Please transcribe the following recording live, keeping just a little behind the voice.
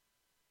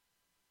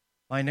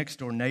My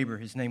next-door neighbor,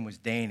 his name was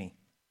Danny.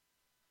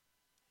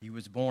 He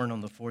was born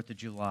on the 4th of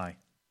July.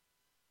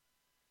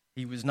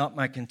 He was not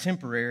my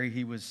contemporary.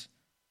 He was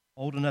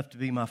old enough to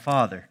be my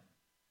father.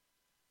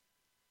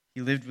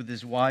 He lived with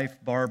his wife,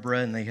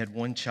 Barbara, and they had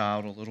one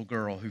child, a little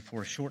girl, who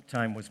for a short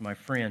time was my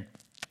friend.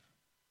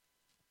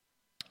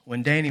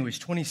 When Danny was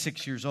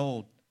 26 years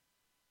old,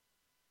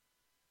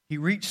 he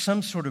reached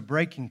some sort of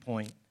breaking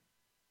point.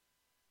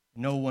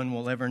 No one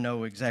will ever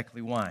know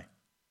exactly why.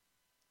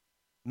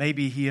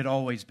 Maybe he had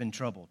always been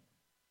troubled.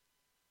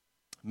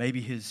 Maybe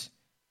his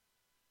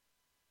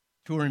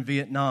tour in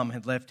Vietnam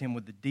had left him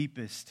with the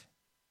deepest,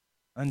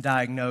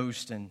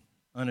 undiagnosed, and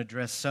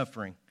unaddressed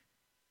suffering.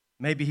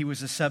 Maybe he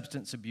was a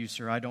substance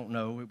abuser. I don't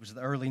know. It was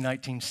the early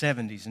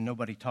 1970s, and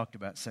nobody talked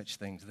about such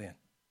things then.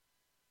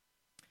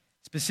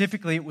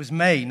 Specifically, it was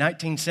May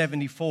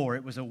 1974.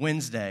 It was a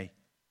Wednesday.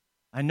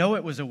 I know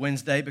it was a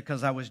Wednesday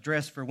because I was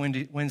dressed for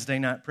Wednesday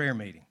night prayer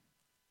meeting.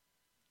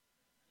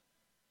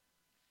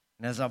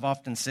 And as I've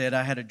often said,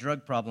 I had a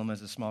drug problem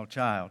as a small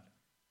child.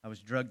 I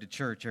was drugged to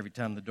church every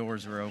time the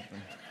doors were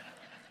open.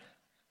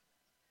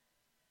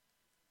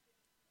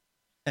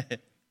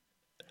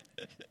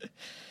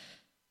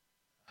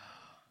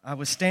 I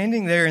was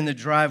standing there in the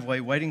driveway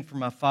waiting for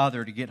my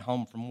father to get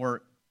home from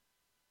work.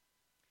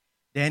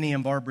 Danny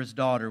and Barbara's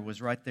daughter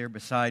was right there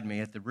beside me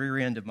at the rear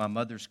end of my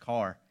mother's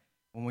car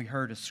when we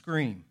heard a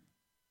scream.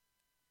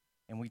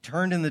 And we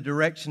turned in the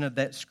direction of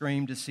that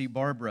scream to see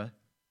Barbara,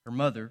 her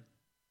mother,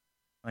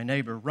 my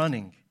neighbor,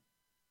 running.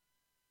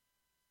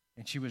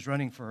 And she was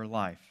running for her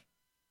life.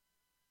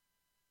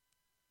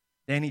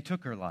 Danny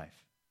took her life.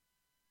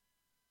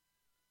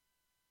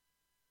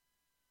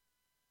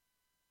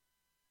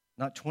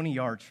 Not 20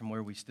 yards from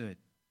where we stood.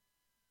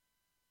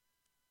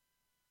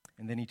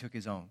 And then he took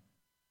his own.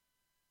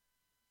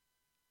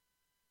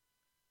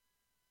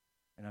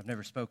 And I've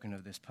never spoken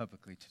of this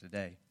publicly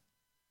today.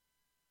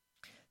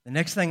 The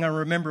next thing I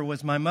remember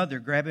was my mother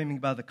grabbing me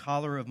by the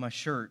collar of my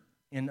shirt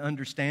in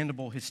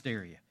understandable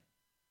hysteria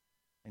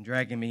and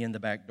dragging me in the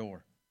back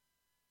door.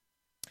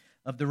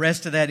 Of the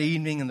rest of that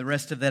evening and the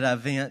rest of that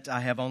event,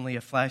 I have only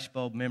a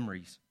flashbulb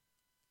memories.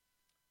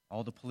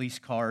 All the police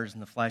cars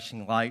and the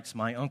flashing lights,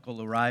 my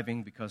uncle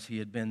arriving because he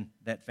had been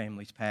that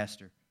family's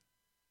pastor.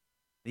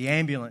 The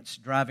ambulance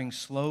driving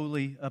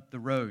slowly up the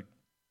road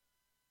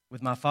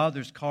with my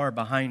father's car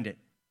behind it.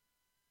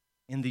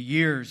 In the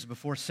years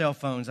before cell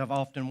phones, I've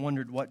often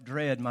wondered what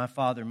dread my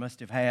father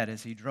must have had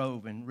as he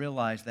drove and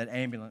realized that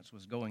ambulance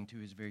was going to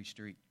his very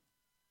street.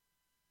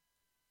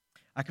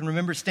 I can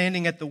remember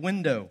standing at the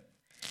window,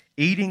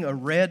 eating a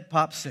red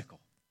popsicle,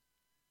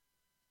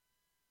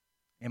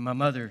 and my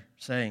mother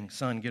saying,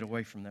 "Son, get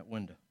away from that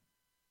window."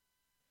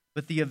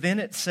 But the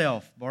event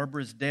itself,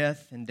 Barbara's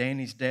death and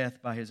Danny's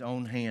death by his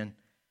own hand,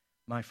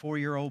 my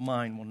 4-year-old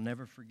mind will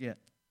never forget.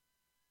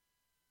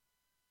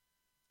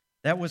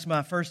 That was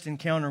my first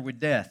encounter with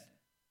death.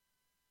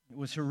 It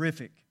was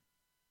horrific.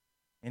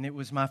 And it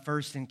was my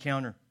first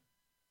encounter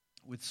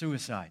with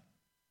suicide.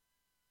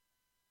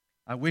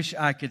 I wish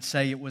I could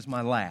say it was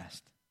my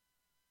last,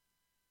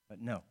 but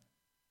no.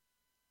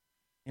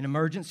 In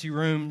emergency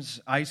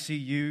rooms,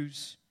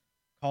 ICUs,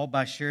 called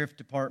by sheriff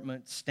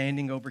departments,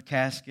 standing over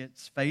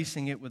caskets,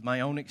 facing it with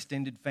my own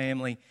extended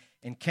family,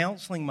 and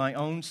counseling my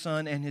own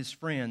son and his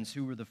friends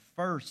who were the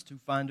first to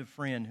find a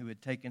friend who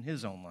had taken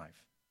his own life.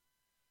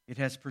 It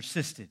has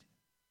persisted.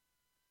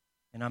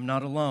 And I'm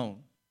not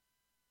alone.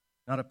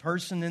 Not a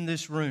person in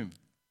this room,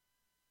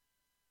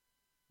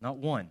 not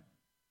one,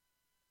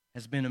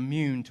 has been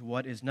immune to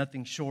what is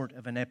nothing short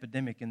of an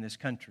epidemic in this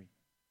country.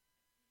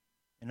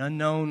 And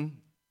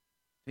unknown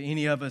to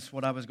any of us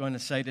what I was going to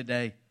say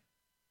today,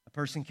 a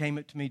person came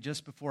up to me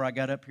just before I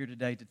got up here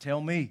today to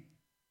tell me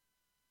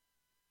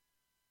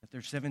that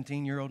their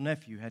 17-year-old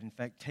nephew had in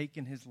fact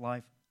taken his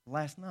life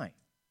last night.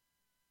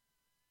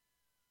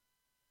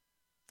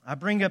 I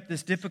bring up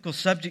this difficult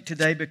subject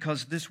today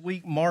because this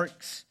week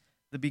marks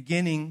the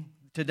beginning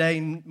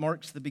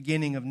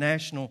of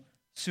National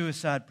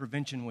Suicide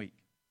Prevention Week.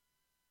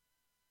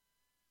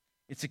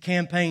 It's a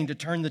campaign to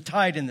turn the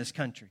tide in this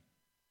country.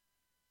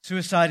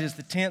 Suicide is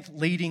the 10th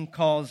leading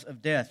cause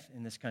of death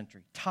in this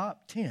country.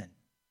 Top 10.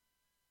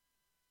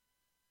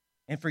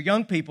 And for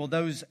young people,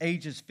 those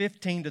ages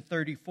 15 to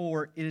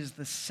 34, it is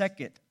the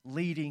second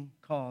leading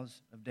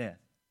cause of death.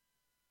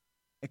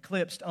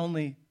 Eclipsed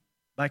only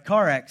by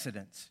car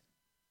accidents.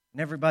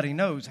 And everybody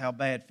knows how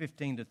bad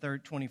 15 to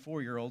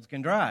 24-year-olds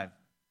can drive.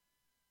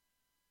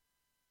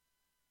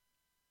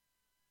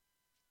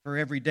 For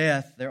every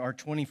death, there are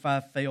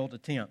 25 failed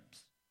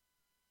attempts.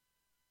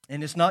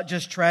 And it's not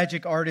just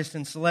tragic artists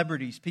and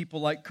celebrities.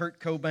 People like Kurt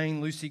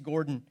Cobain, Lucy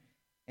Gordon,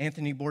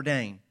 Anthony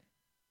Bourdain,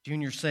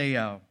 Junior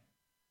Seau,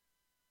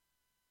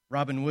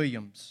 Robin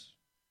Williams,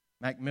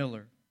 Mac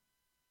Miller,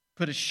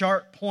 put a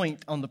sharp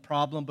point on the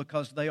problem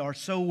because they are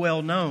so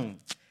well known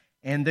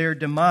and their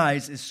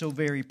demise is so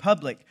very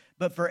public.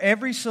 But for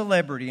every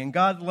celebrity, and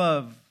God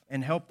love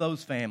and help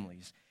those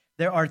families,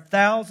 there are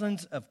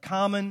thousands of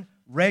common,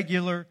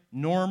 regular,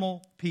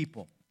 normal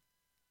people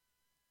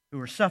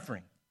who are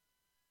suffering.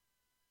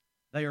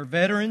 They are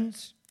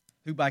veterans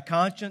who by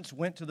conscience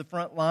went to the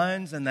front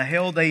lines, and the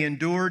hell they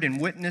endured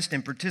and witnessed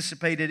and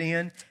participated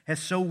in has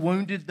so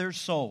wounded their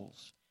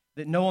souls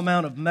that no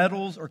amount of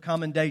medals or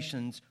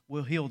commendations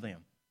will heal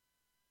them.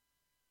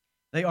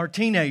 They are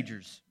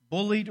teenagers,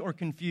 bullied or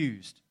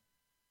confused,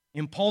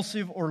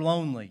 impulsive or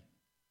lonely,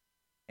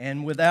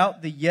 and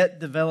without the yet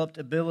developed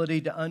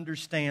ability to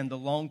understand the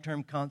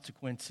long-term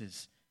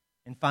consequences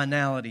and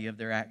finality of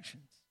their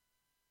actions.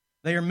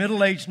 They are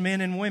middle-aged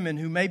men and women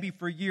who maybe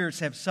for years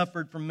have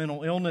suffered from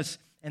mental illness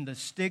and the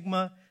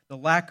stigma, the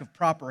lack of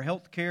proper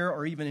health care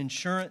or even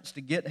insurance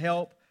to get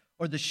help,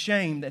 or the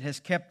shame that has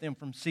kept them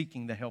from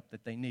seeking the help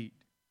that they need.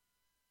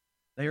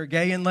 They are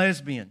gay and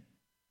lesbian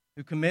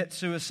who commit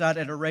suicide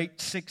at a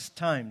rate 6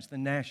 times the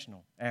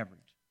national average.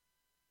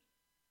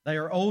 They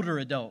are older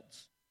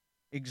adults,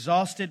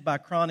 exhausted by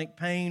chronic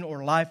pain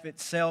or life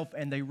itself,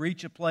 and they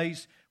reach a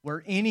place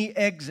where any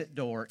exit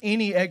door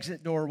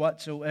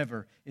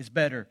whatsoever is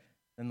better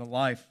than the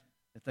life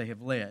that they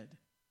have led.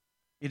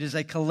 It is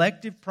a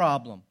collective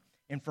problem,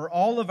 and for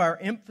all of our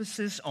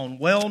emphasis on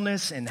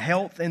wellness and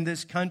health in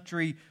this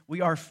country,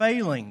 we are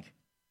failing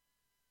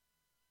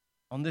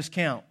on this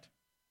count.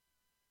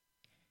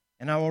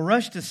 And I will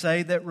rush to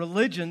say that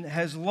religion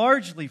has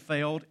largely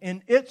failed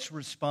in its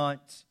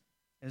response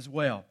as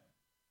well.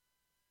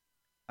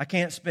 I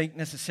can't speak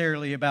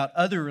necessarily about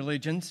other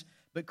religions,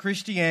 but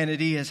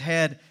Christianity has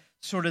had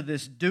sort of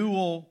this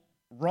dual,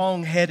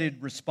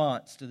 wrong-headed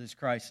response to this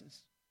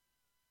crisis.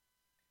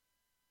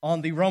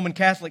 On the Roman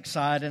Catholic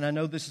side, and I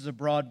know this is a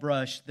broad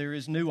brush, there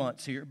is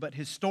nuance here, but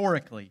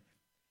historically,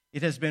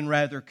 it has been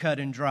rather cut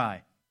and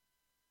dry.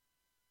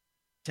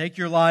 Take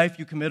your life,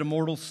 you commit a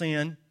mortal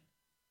sin,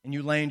 and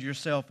you land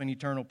yourself in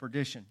eternal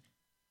perdition.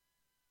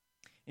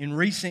 In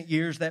recent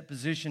years, that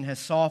position has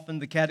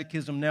softened. The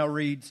Catechism now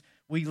reads,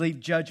 we leave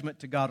judgment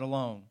to God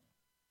alone.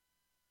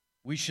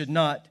 We should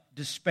not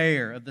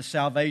despair of the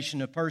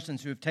salvation of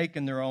persons who have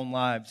taken their own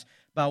lives.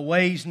 By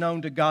ways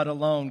known to God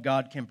alone,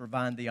 God can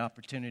provide the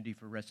opportunity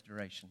for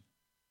restoration.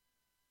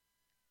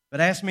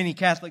 But ask many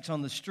Catholics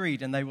on the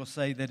street, and they will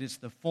say that it's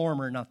the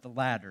former, not the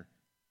latter,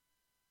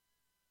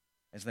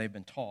 as they've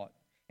been taught.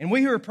 And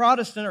we who are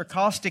Protestant are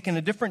caustic in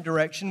a different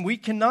direction. We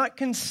cannot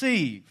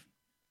conceive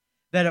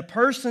that a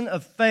person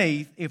of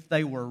faith, if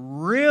they were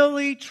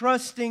really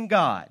trusting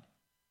God,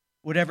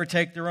 would ever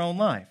take their own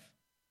life.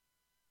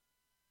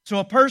 So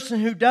a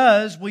person who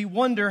does, we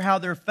wonder how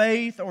their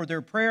faith or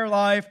their prayer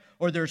life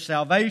or their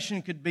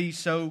salvation could be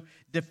so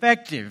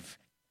defective.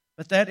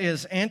 But that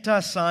is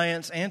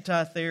anti-science,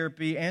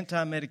 anti-therapy,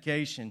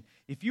 anti-medication.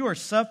 If you are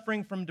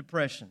suffering from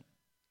depression,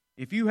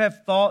 if you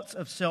have thoughts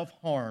of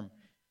self-harm,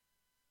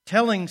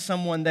 telling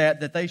someone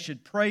that they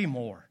should pray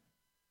more,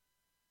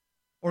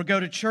 or go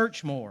to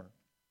church more,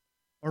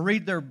 or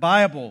read their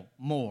Bible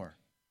more,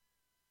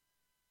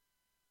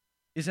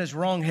 is as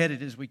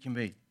wrong-headed as we can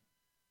be.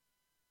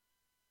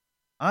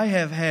 I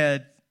have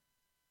had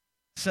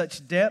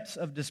such depths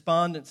of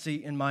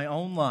despondency in my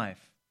own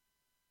life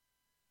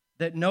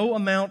that no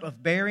amount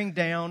of bearing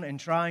down and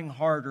trying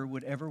harder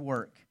would ever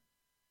work.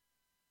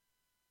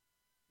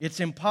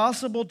 It's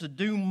impossible to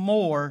do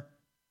more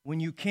when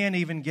you can't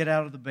even get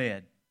out of the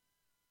bed.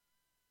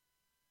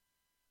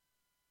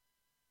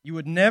 You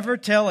would never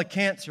tell a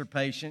cancer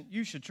patient,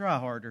 you should try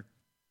harder.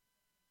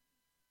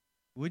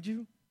 Would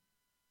you?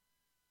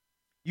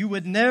 You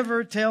would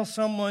never tell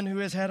someone who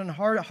has had a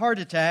heart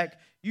attack,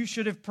 you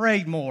should have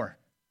prayed more.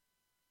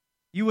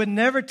 You would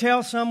never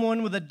tell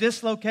someone with a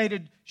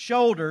dislocated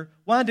shoulder,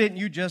 why didn't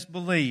you just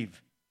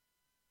believe?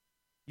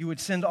 You would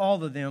send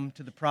all of them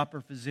to the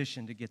proper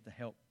physician to get the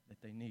help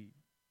that they need.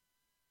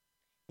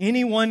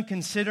 Anyone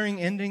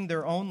considering ending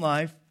their own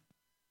life,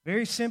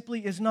 very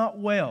simply, is not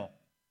well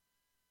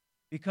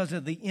because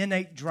of the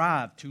innate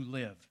drive to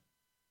live.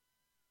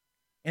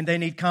 And they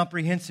need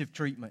comprehensive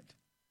treatment.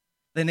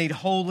 They need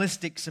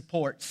holistic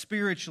support,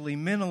 spiritually,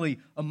 mentally,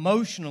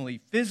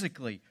 emotionally,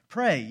 physically.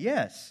 Pray,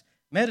 yes.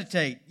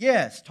 Meditate,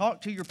 yes.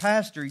 Talk to your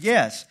pastor,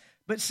 yes.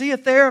 But see a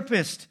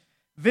therapist.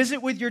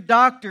 Visit with your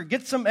doctor.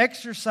 Get some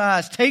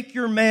exercise. Take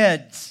your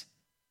meds.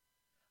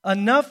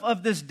 Enough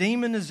of this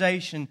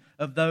demonization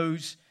of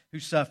those who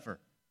suffer.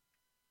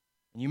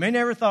 And you may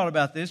never thought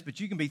about this, but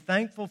you can be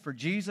thankful for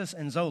Jesus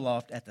and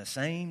Zoloft at the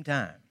same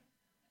time.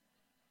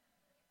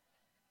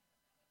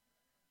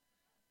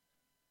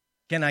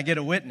 Can I get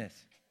a witness?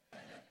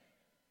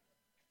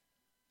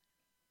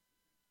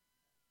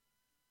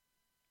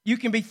 You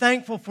can be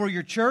thankful for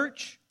your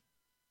church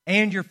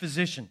and your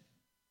physician.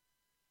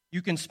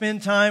 You can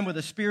spend time with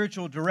a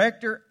spiritual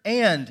director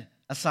and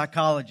a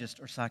psychologist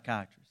or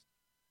psychiatrist.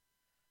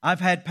 I've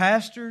had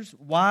pastors,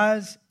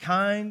 wise,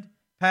 kind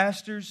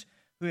pastors,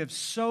 who have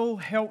so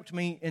helped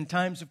me in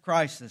times of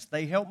crisis.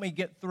 They helped me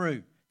get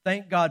through.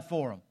 Thank God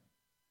for them.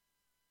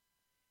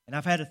 And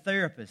I've had a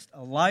therapist,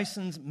 a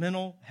licensed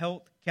mental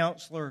health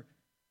counselor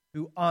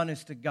who,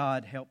 honest to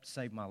God, helped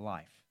save my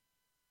life.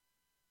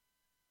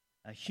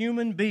 A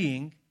human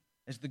being,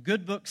 as the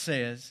good book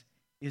says,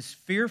 is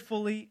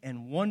fearfully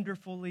and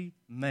wonderfully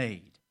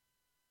made.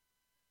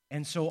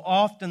 And so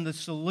often the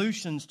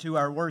solutions to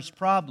our worst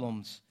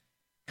problems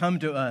come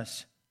to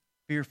us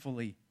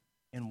fearfully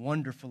and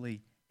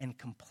wonderfully and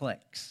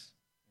complex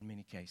in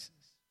many cases.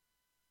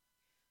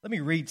 Let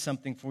me read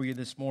something for you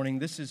this morning.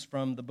 This is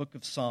from the book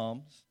of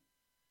Psalms.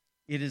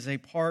 It is a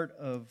part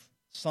of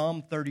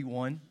Psalm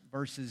 31,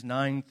 verses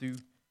 9 through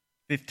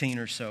 15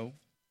 or so.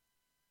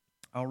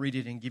 I'll read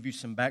it and give you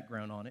some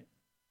background on it.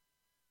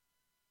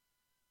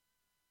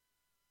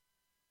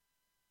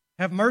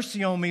 Have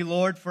mercy on me,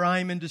 Lord, for I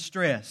am in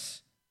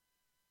distress.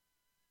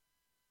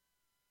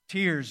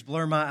 Tears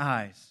blur my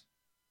eyes.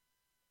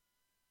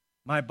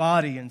 My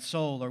body and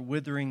soul are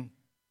withering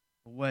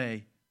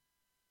away.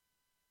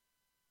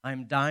 I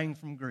am dying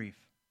from grief.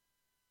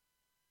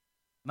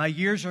 My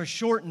years are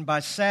shortened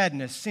by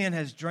sadness. Sin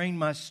has drained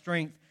my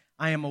strength.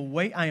 I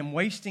am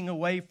wasting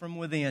away from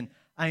within.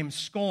 I am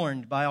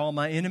scorned by all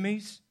my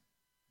enemies,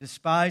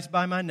 despised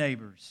by my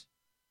neighbors.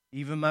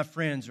 Even my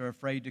friends are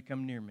afraid to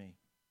come near me.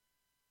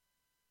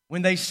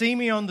 When they see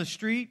me on the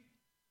street,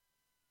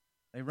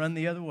 they run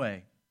the other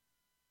way.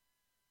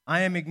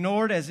 I am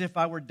ignored as if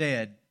I were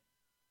dead,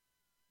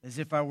 as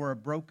if I were a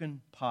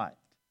broken pot.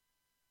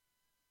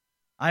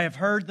 I have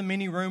heard the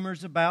many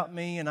rumors about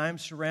me, and I am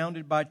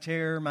surrounded by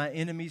terror. My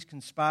enemies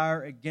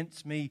conspire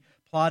against me,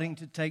 plotting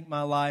to take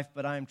my life.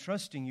 But I am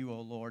trusting you,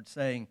 O Lord,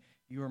 saying,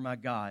 you are my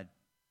God.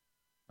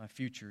 My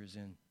future is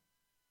in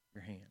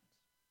your hands.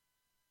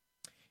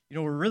 You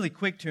know, we're really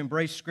quick to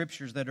embrace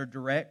scriptures that are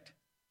direct,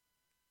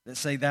 that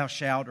say thou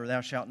shalt or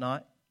thou shalt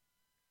not.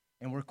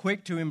 And we're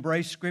quick to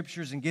embrace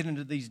scriptures and get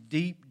into these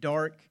deep,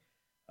 dark,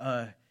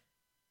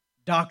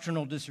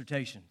 doctrinal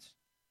dissertations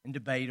and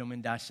debate them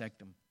and dissect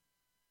them.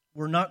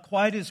 We're not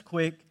quite as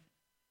quick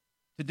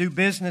to do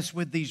business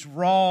with these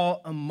raw,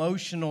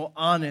 emotional,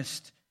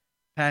 honest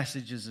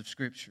passages of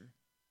Scripture.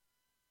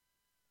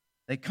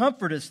 They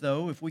comfort us,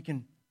 though, if we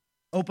can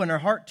open our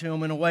heart to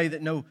them in a way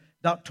that no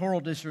doctoral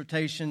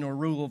dissertation or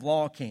rule of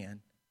law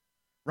can.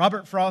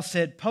 Robert Frost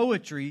said,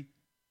 poetry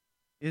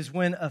is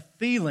when a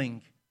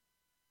feeling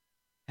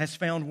has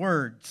found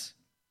words.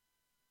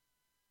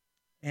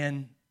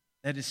 And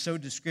that is so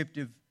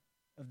descriptive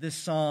of this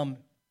psalm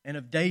and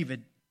of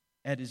David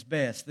at his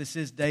best. This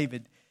is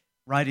David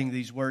writing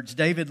these words.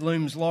 David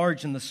looms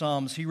large in the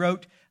Psalms. He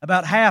wrote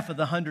about half of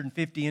the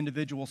 150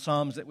 individual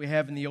psalms that we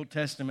have in the Old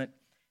Testament.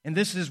 And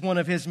this is one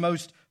of his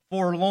most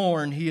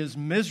forlorn. He is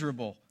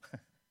miserable.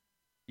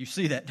 You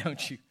see that,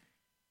 don't you?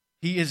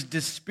 He is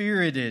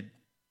dispirited.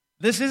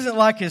 This isn't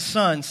like his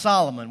son,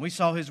 Solomon. We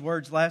saw his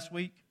words last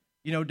week.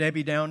 You know,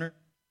 Debbie Downer,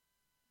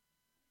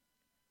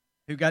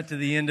 who got to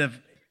the end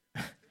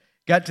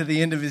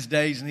of his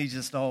days and he's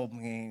just all...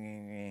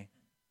 Meh.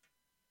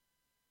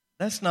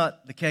 That's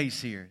not the case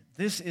here.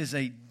 This is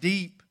a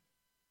deep,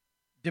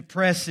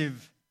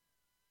 depressive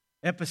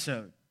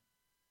episode.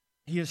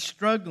 He is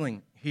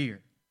struggling here.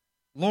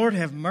 Lord,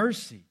 have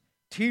mercy.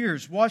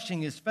 Tears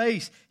washing his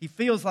face. He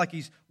feels like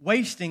he's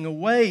wasting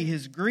away.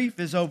 His grief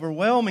is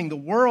overwhelming. The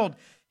world,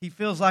 he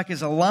feels like,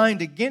 is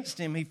aligned against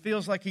him. He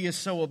feels like he is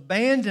so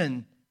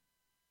abandoned.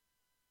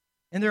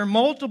 And there are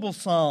multiple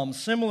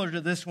psalms similar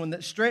to this one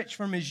that stretch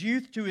from his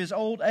youth to his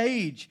old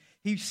age.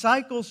 He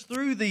cycles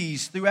through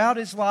these throughout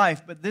his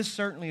life, but this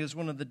certainly is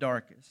one of the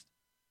darkest.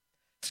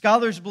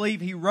 Scholars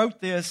believe he wrote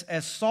this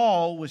as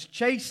Saul was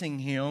chasing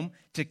him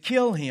to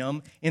kill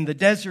him in the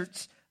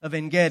deserts of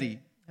En-Gedi. I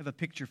have a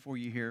picture for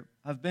you here.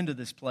 I've been to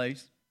this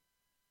place.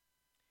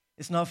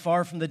 It's not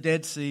far from the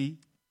Dead Sea.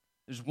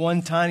 There's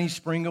one tiny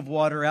spring of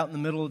water out in the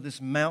middle of this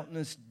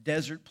mountainous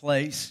desert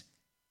place.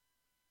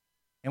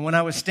 And when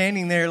I was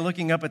standing there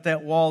looking up at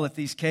that wall at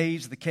these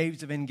caves, the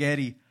caves of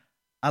En-Gedi,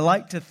 I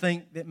like to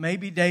think that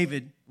maybe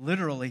David,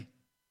 literally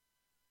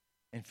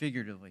and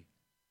figuratively,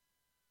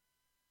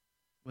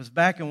 was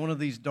back in one of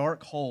these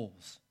dark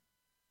holes.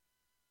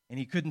 And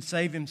he couldn't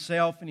save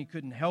himself and he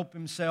couldn't help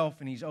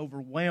himself and he's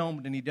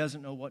overwhelmed and he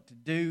doesn't know what to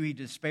do. He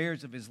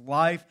despairs of his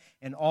life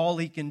and all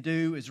he can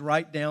do is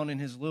write down in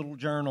his little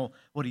journal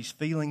what he's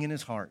feeling in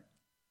his heart.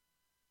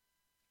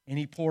 And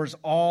he pours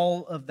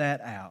all of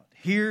that out.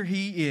 Here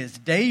he is,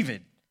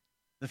 David,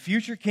 the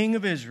future king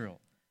of Israel,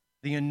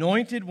 the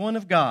anointed one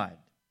of God,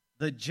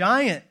 the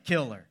giant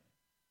killer,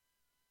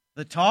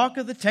 the talk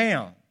of the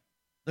town,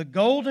 the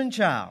golden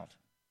child.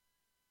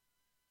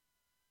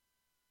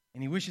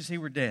 And he wishes he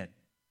were dead.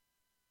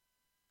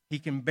 He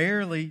can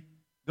barely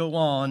go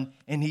on.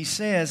 And he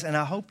says, and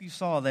I hope you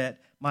saw that,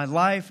 my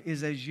life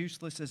is as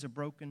useless as a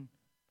broken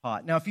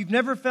pot. Now, if you've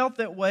never felt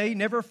that way,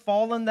 never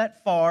fallen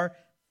that far,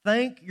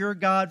 thank your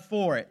God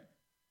for it.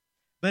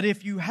 But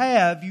if you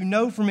have, you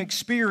know from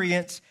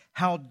experience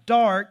how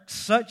dark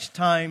such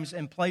times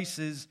and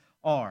places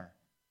are.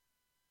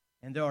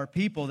 And there are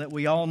people that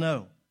we all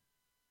know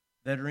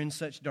that are in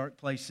such dark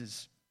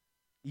places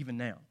even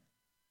now.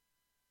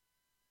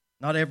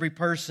 Not every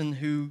person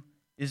who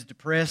is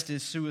depressed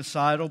is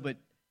suicidal, but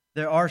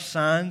there are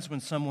signs when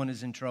someone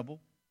is in trouble.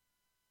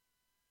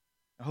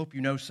 I hope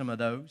you know some of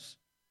those.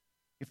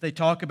 if they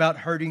talk about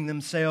hurting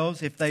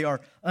themselves, if they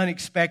are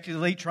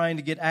unexpectedly trying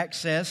to get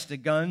access to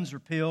guns or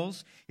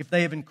pills, if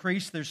they have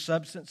increased their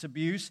substance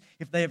abuse,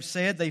 if they have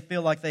said they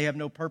feel like they have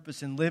no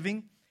purpose in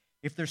living,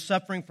 if they're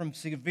suffering from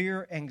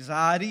severe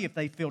anxiety, if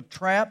they feel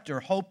trapped or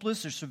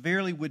hopeless or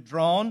severely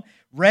withdrawn,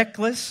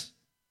 reckless,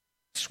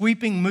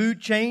 sweeping mood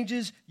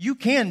changes, you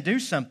can do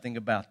something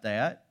about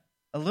that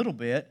a little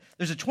bit.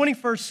 There's a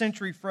 21st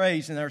century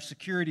phrase in our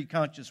security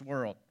conscious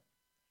world.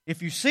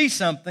 If you see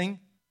something,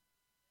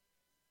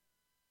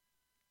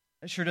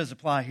 that sure does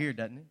apply here,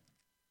 doesn't it?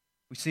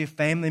 We see a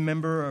family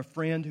member or a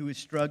friend who is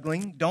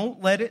struggling.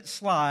 Don't let it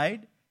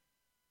slide,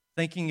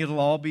 thinking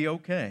it'll all be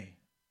okay.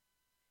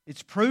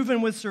 It's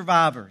proven with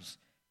survivors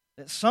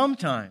that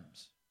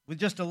sometimes, with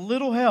just a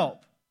little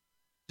help,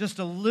 just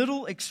a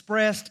little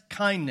expressed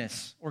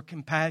kindness or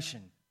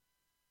compassion,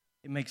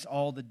 it makes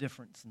all the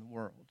difference in the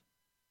world.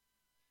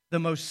 The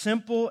most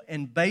simple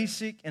and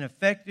basic and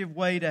effective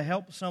way to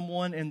help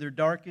someone in their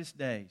darkest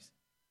days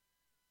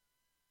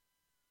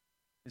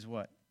is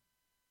what?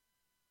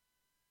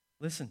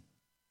 Listen.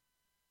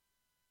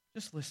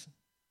 Just listen.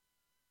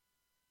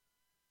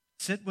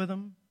 Sit with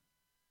them.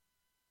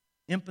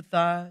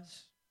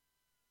 Empathize.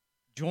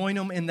 Join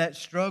them in that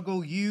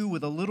struggle. You,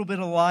 with a little bit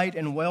of light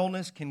and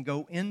wellness, can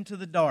go into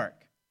the dark,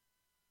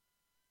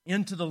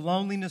 into the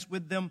loneliness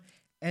with them,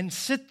 and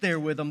sit there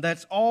with them.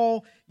 That's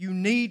all you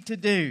need to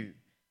do.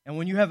 And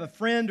when you have a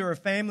friend or a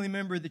family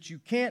member that you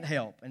can't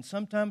help, and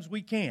sometimes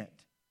we can't,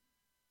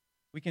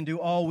 we can do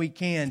all we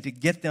can to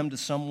get them to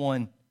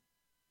someone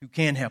who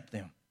can help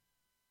them.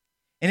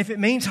 And if it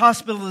means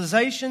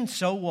hospitalization,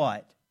 so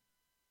what?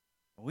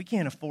 Well, we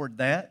can't afford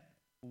that.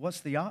 Well, what's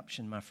the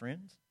option, my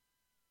friends?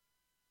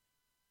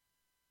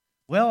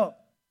 Well,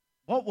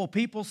 what will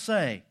people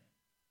say?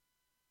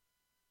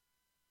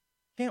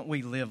 Can't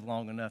we live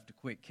long enough to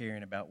quit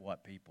caring about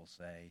what people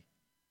say?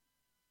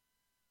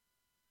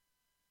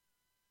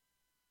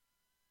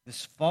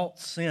 This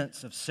false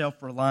sense of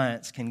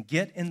self-reliance can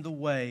get in the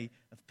way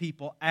of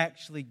people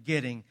actually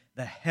getting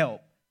the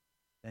help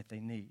that they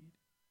need.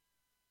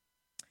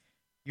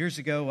 Years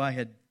ago, I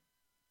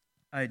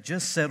had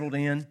just settled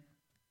in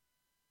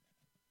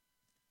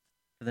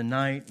for the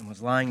night and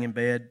was lying in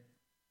bed,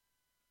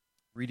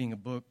 reading a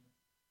book.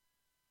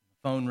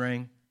 The phone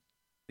rang.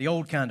 The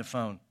old kind of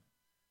phone.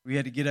 We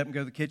had to get up and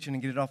go to the kitchen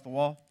and get it off the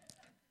wall.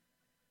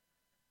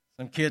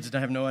 Some kids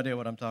don't have no idea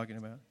what I'm talking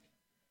about.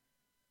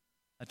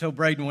 I told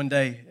Braden one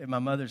day at my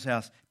mother's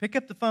house, pick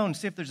up the phone and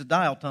see if there's a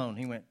dial tone.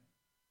 He went,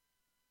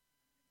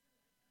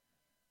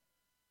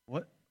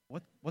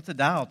 What's a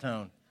dial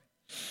tone?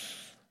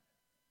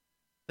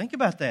 Think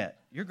about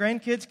that. Your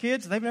grandkids'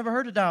 kids, they've never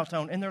heard a dial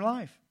tone in their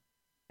life.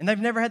 And they've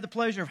never had the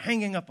pleasure of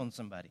hanging up on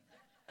somebody.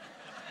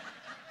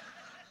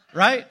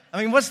 Right?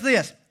 I mean, what's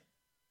this?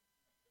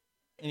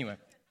 Anyway.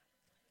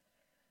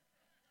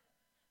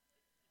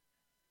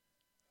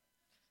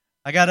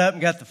 I got up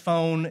and got the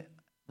phone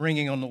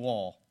ringing on the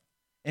wall.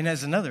 And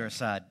as another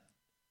aside,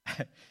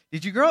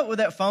 did you grow up with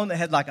that phone that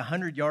had like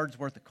 100 yards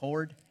worth of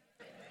cord?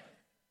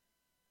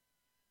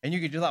 And you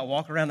could just like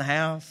walk around the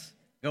house,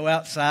 go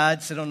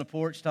outside, sit on the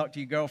porch, talk to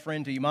your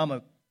girlfriend till your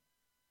mama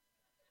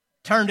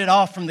turned it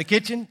off from the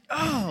kitchen.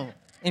 Oh,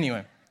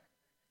 anyway.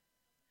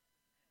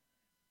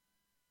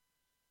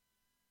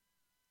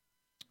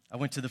 I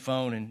went to the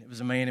phone, and it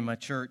was a man in my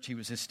church. He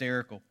was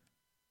hysterical.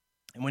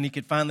 And when he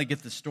could finally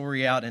get the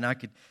story out and I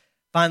could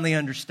finally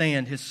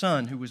understand, his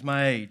son, who was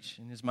my age,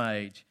 and is my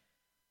age,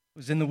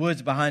 was in the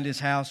woods behind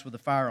his house with a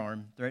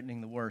firearm,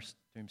 threatening the worst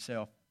to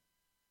himself.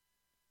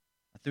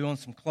 I threw on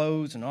some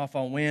clothes and off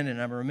I went,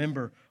 and I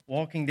remember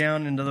walking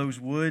down into those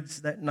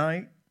woods that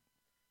night.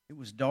 It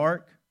was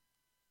dark.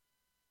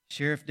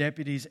 Sheriff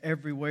deputies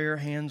everywhere,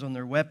 hands on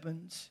their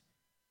weapons.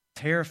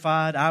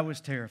 Terrified, I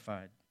was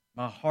terrified.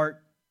 My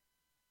heart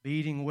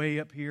beating way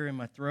up here in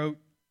my throat.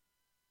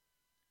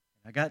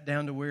 I got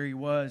down to where he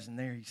was, and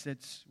there he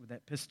sits with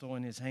that pistol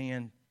in his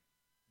hand.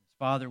 His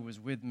father was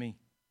with me.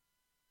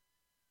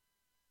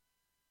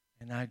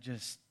 And I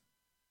just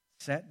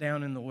sat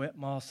down in the wet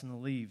moss and the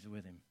leaves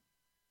with him.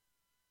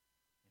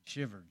 And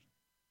shivered,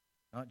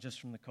 not just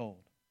from the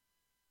cold.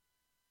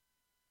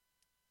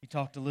 He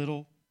talked a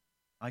little.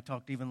 I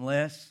talked even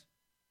less.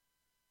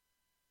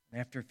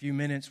 And after a few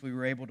minutes, we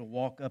were able to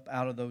walk up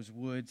out of those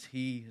woods,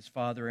 he, his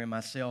father, and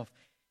myself,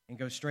 and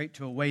go straight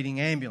to a waiting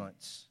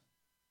ambulance,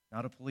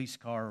 not a police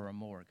car or a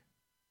morgue.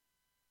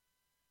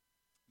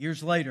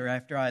 Years later,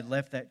 after I had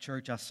left that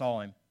church, I saw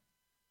him.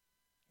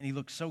 And he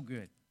looked so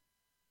good.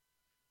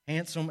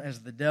 Handsome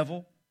as the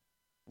devil,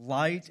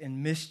 light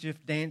and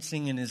mischief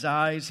dancing in his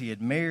eyes. He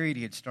had married,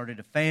 he had started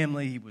a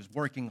family, he was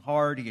working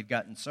hard, he had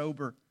gotten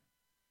sober.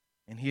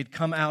 And he had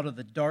come out of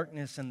the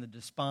darkness and the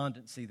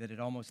despondency that had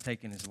almost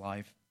taken his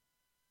life.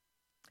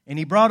 And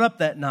he brought up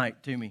that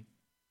night to me.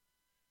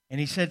 And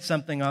he said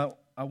something I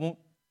won't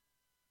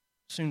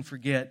soon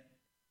forget.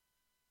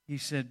 He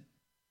said,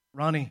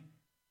 Ronnie,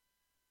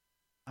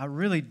 I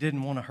really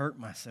didn't want to hurt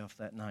myself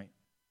that night.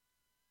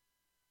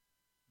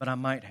 But I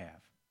might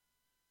have.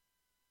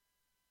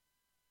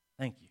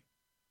 Thank you.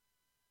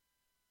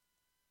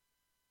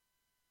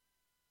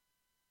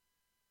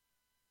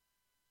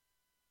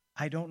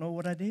 I don't know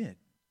what I did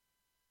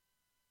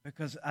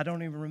because I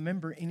don't even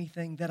remember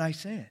anything that I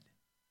said.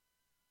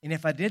 And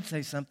if I did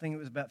say something, it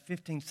was about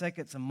 15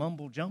 seconds of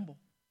mumble jumble.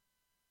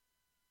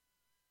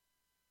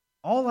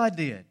 All I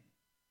did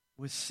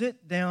was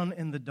sit down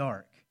in the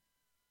dark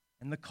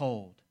and the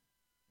cold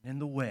and in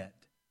the wet.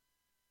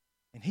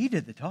 And he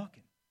did the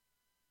talking.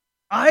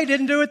 I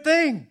didn't do a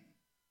thing.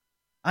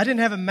 I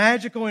didn't have a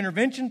magical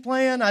intervention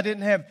plan. I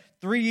didn't have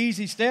 3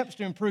 easy steps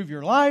to improve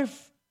your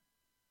life.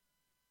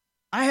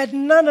 I had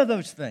none of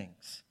those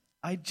things.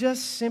 I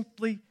just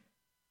simply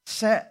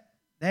sat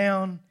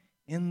down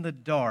in the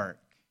dark.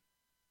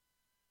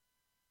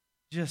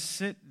 Just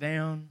sit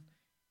down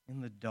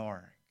in the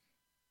dark.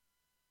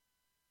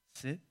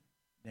 Sit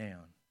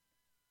down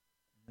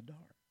in the dark.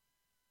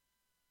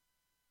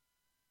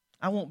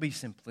 I won't be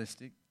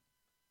simplistic.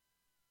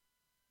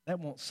 That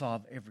won't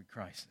solve every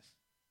crisis.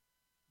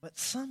 But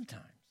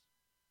sometimes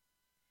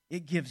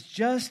it gives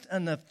just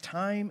enough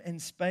time and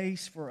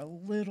space for a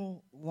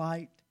little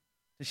light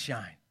to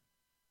shine.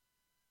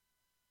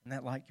 And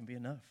that light can be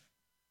enough.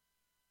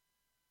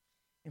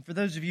 And for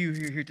those of you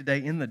who are here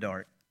today in the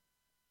dark,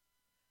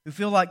 who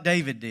feel like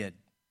David did,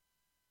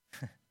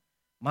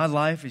 my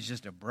life is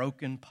just a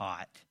broken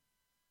pot.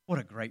 What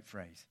a great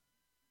phrase.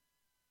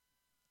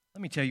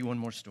 Let me tell you one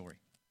more story.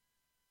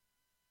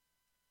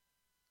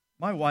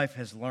 My wife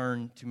has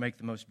learned to make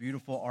the most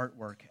beautiful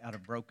artwork out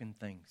of broken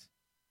things.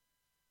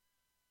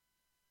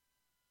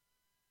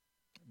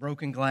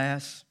 Broken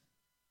glass,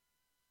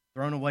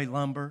 thrown away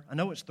lumber. I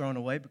know it's thrown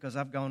away because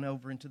I've gone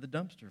over into the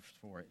dumpster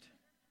for it.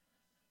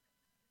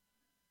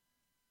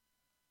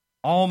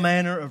 All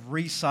manner of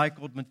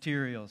recycled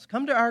materials.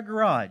 Come to our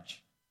garage.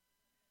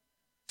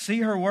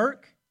 See her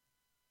work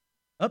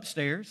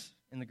upstairs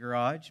in the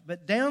garage,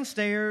 but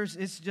downstairs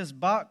it's just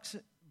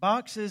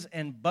boxes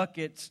and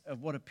buckets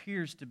of what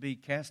appears to be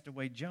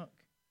castaway junk.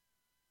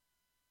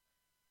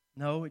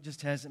 No, it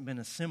just hasn't been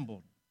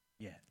assembled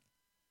yet.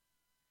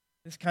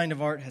 This kind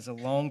of art has a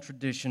long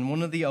tradition.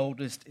 One of the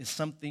oldest is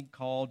something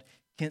called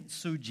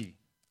kintsugi.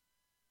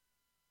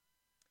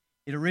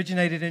 It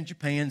originated in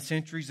Japan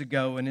centuries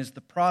ago and is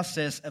the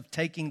process of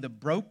taking the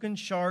broken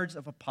shards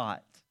of a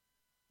pot,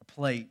 a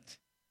plate,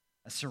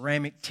 a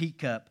ceramic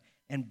teacup,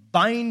 and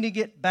binding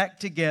it back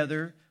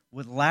together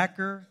with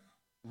lacquer,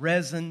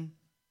 resin,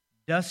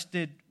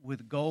 dusted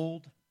with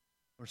gold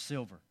or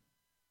silver.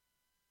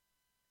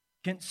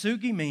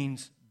 Kintsugi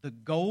means the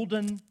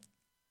golden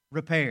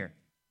repair.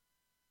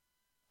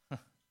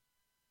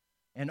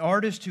 An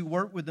artist who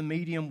worked with the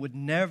medium would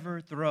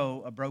never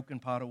throw a broken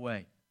pot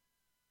away.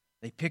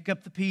 They pick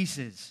up the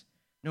pieces,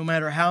 no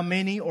matter how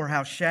many or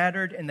how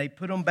shattered, and they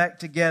put them back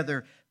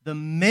together. The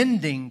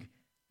mending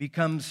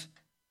becomes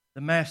the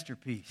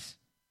masterpiece.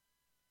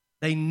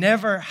 They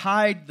never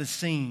hide the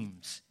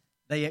seams.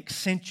 They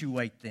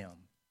accentuate them.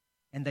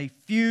 And they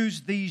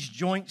fuse these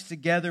joints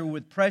together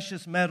with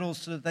precious metals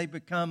so that they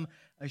become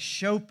a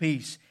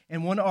showpiece.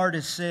 And one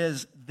artist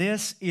says,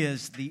 this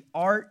is the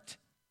art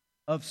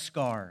of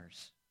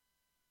scars.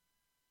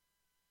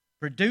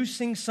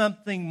 Producing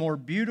something more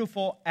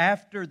beautiful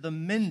after the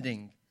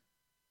mending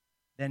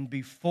than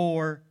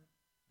before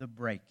the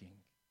breaking.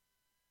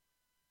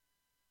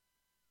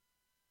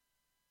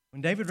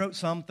 When David wrote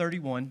Psalm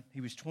 31,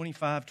 he was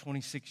 25,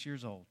 26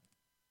 years old.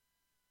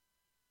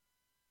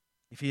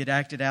 If he had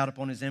acted out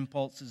upon his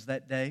impulses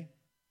that day,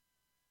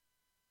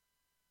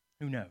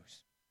 who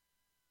knows?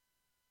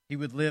 He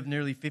would live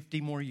nearly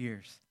 50 more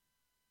years.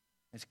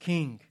 As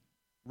king,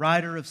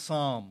 writer of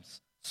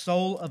Psalms,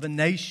 soul of a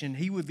nation,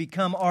 he would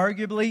become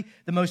arguably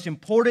the most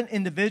important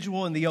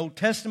individual in the Old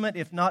Testament,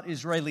 if not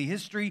Israeli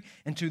history.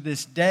 And to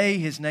this day,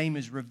 his name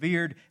is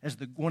revered as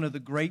one of the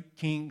great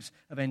kings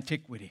of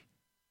antiquity.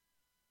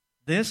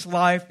 This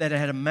life that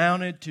had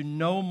amounted to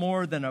no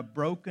more than a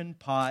broken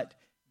pot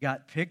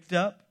got picked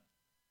up,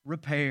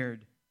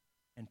 repaired,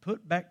 and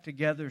put back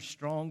together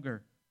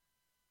stronger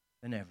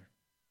than ever.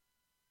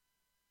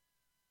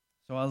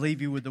 So I'll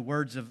leave you with the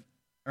words of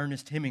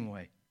Ernest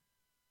Hemingway.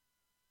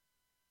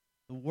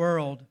 The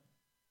world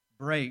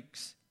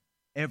breaks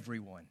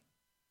everyone.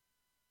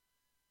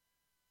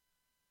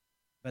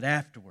 But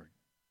afterward,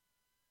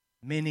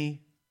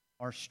 many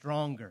are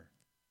stronger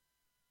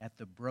at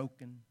the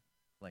broken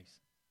places.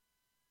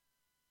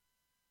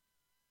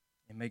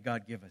 And may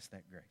God give us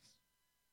that grace.